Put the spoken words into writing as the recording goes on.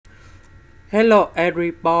Hello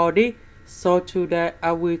everybody, so today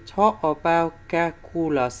I will talk about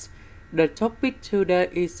calculus. The topic today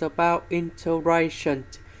is about integration.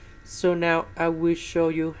 So now I will show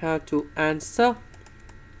you how to answer.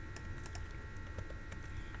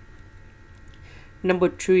 Number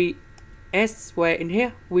 3, s squared in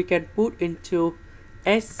here, we can put into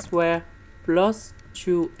s squared plus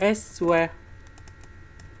 2s squared.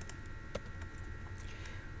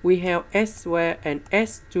 We have s squared and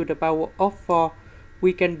s to the power of 4.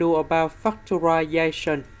 We can do about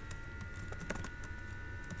factorization.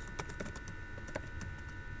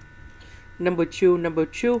 Number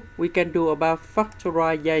two, we can do about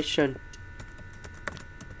factorization.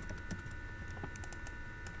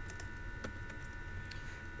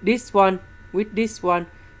 This one, with this one,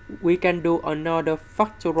 we can do another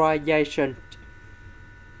factorization.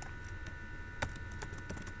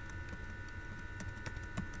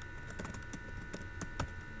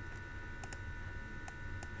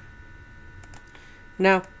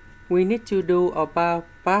 Now, we need to do about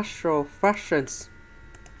partial fractions.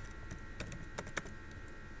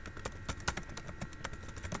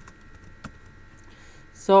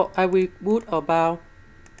 So I will put about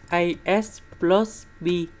as plus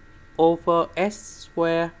b over s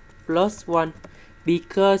squared plus 1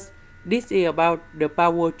 because this is about the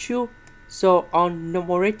power 2. So on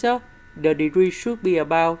numerator, the degree should be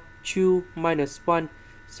about 2 minus 1.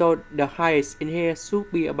 So the highest in here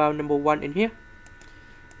should be about number 1 in here.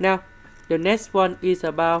 Now, the next one is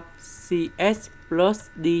about cs plus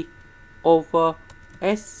d over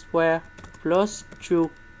s squared plus 2.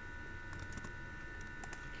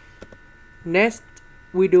 Next,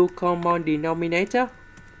 we do common denominator.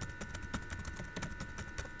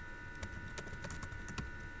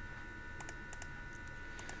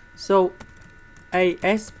 So,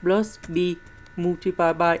 as plus b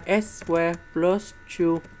multiplied by s squared plus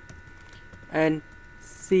 2 and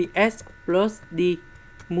cs plus d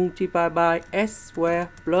multiplied by s squared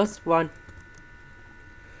plus 1.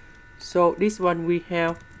 So this one we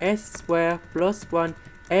have s squared plus 1,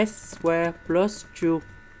 s squared plus 2.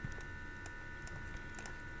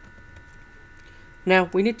 Now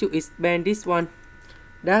we need to expand this one.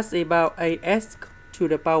 That's about as to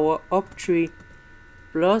the power of 3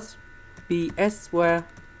 plus bs squared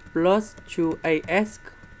plus 2as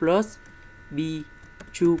plus b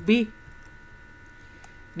 2b.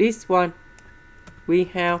 This one we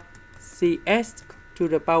have cs to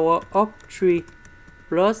the power of 3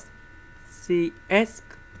 plus cs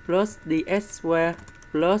plus ds squared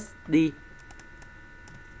plus d.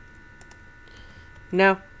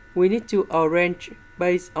 Now we need to arrange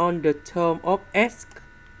based on the term of s.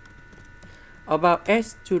 About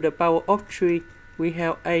s to the power of 3, we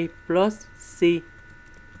have a plus c.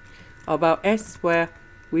 About s squared,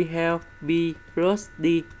 we have b plus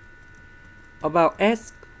d. About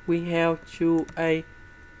s, we have 2a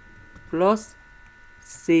plus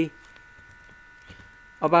c.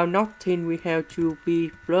 About nothing, we have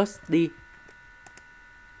 2b plus d.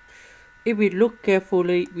 If we look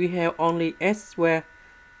carefully, we have only s squared.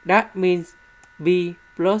 That means b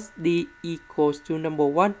plus d equals to number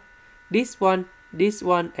 1. This one,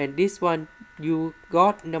 and this one, you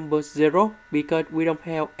got number 0 because we don't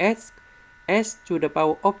have s to the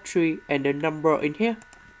power of 3 and the number in here.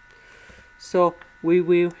 So we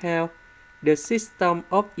will have the system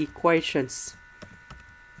of equations.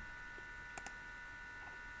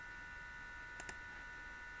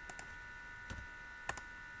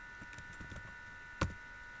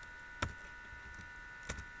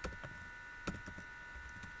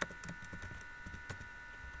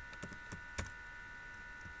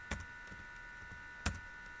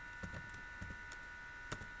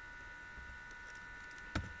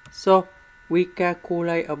 So we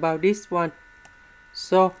calculate about this one.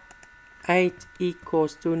 So 8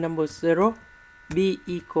 equals to number 0, b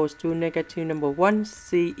equals to negative number 1,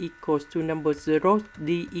 c equals to number 0,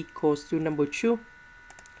 d equals to number 2.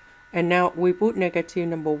 And now we put negative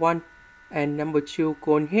number 1 and number 2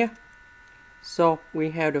 go in here. So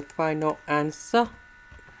we have the final answer.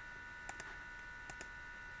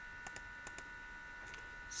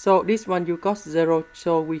 So this one you got 0,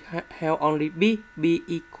 so we have only b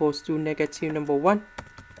equals to negative number 1.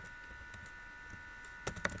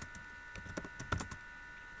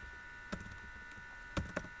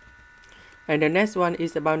 And the next one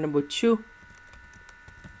is about number 2.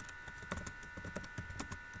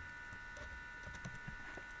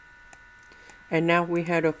 And now we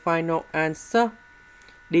have the final answer.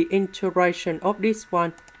 The integration of this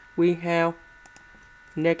one, we have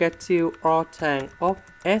negative arctan of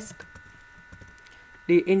s.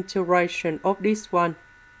 The integration of this one,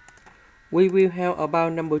 we will have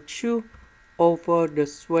about number 2 over the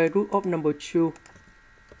square root of number 2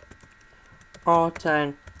 or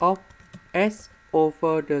tan of s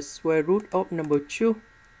over the square root of number 2.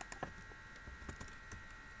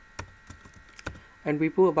 And we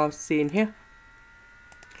put about C in here.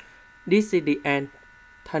 This is the end.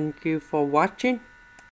 Thank you for watching.